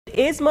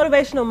It's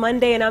Motivational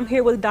Monday, and I'm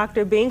here with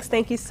Dr. Binks.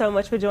 Thank you so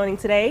much for joining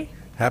today.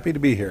 Happy to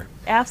be here.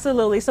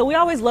 Absolutely. So we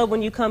always love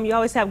when you come. You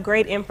always have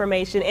great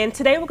information. And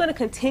today we're going to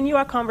continue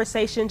our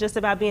conversation just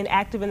about being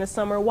active in the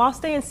summer while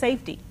staying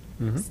safe,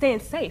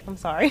 I'm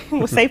sorry,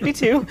 with safety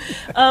too.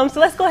 So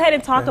let's go ahead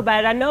and talk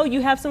about it. I know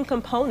you have some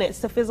components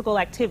to physical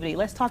activity.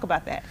 Let's talk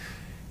about that.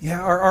 Yeah,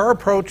 our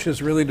approach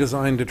is really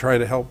designed to try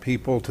to help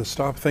people to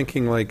stop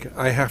thinking like,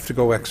 I have to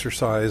go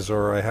exercise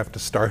or I have to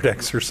start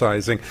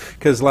exercising.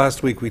 Because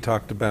last week we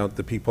talked about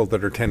the people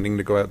that are tending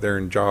to go out there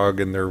and jog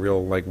and they're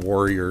real like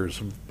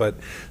warriors. But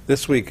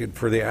this week,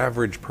 for the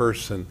average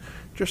person,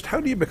 just how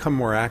do you become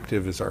more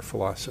active is our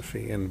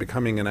philosophy. And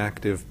becoming an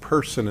active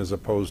person as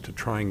opposed to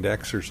trying to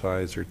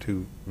exercise are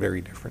two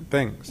very different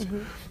things.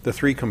 The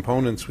three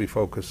components we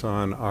focus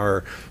on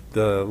are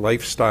the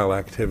lifestyle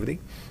activity,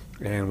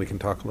 and we can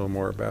talk a little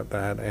more about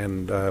that,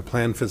 and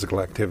planned physical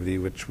activity,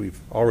 which we've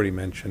already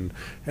mentioned,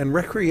 and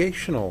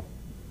recreational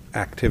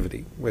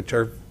activity, which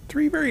are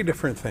three very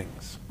different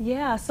things.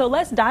 Yeah, so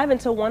let's dive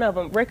into one of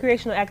them,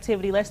 recreational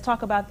activity. Let's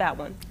talk about that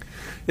one.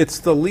 It's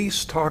the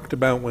least talked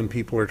about when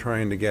people are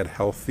trying to get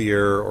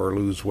healthier or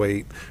lose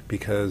weight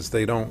because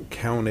they don't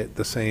count it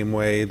the same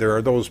way. There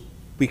are those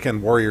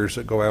weekend warriors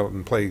that go out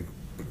and play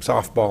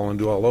softball and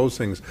do all those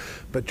things,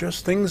 but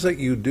just things that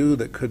you do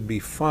that could be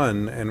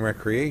fun and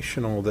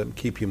recreational that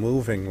keep you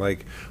moving,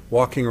 like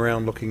walking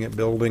around looking at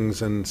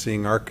buildings and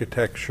seeing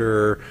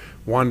architecture,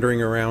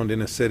 wandering around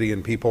in a city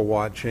and people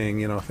watching,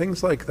 you know,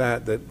 things like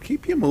that that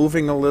keep you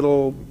moving a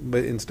little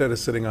but instead of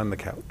sitting on the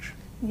couch.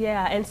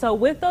 Yeah, and so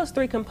with those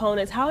three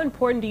components, how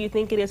important do you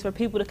think it is for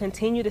people to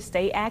continue to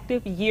stay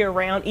active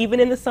year-round, even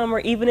in the summer,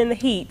 even in the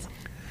heat?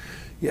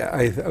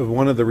 Yeah,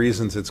 one of the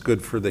reasons it's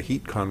good for the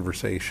heat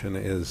conversation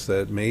is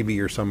that maybe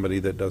you're somebody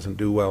that doesn't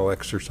do well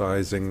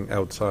exercising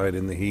outside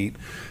in the heat.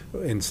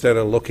 Instead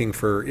of looking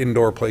for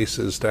indoor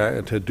places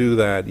to do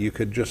that, you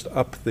could just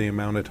up the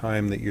amount of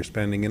time that you're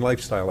spending in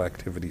lifestyle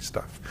activity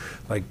stuff,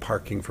 like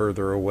parking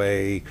further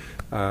away,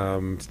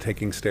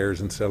 taking stairs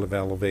instead of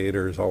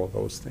elevators, all of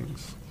those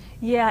things.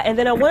 Yeah, and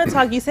then I want to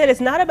talk, you said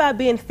it's not about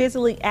being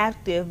physically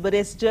active, but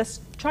it's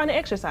just trying to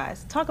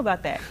exercise. Talk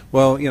about that.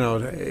 Well, you know,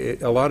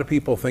 a lot of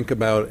people think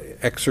about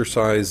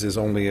exercise is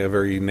only a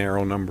very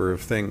narrow number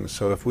of things.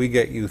 So if we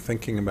get you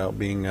thinking about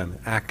being an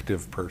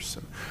active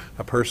person,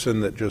 a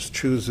person that just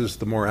chooses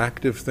the more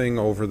active thing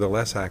over the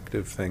less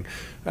active thing.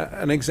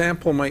 An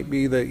example might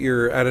be that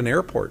you're at an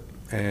airport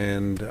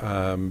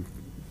and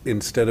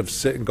instead of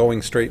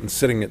going straight and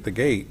sitting at the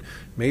gate,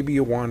 maybe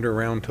you wander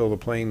around till the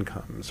plane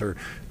comes, or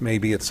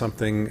maybe it's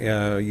something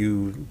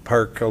you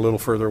park a little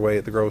further away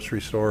at the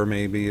grocery store.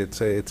 Maybe it's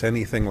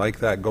anything like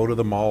that. Go to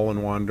the mall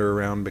and wander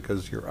around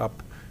because you're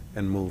up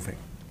and moving.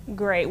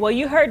 Great. Well,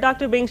 you heard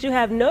Dr. Binks. You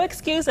have no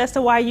excuse as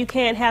to why you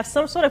can't have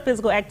some sort of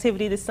physical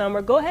activity this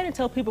summer. Go ahead and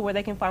tell people where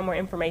they can find more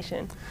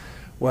information.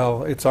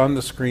 Well, it's on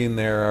the screen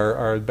there.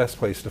 Our best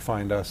place to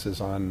find us is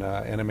on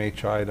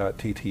nmhi.ttu.edu.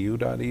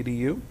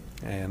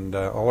 And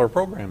all our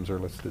programs are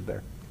listed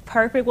there.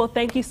 Perfect. Well,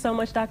 thank you so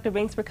much, Dr.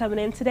 Binks, for coming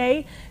in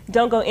today.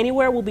 Don't go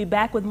anywhere. We'll be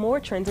back with more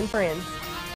Trends and Friends.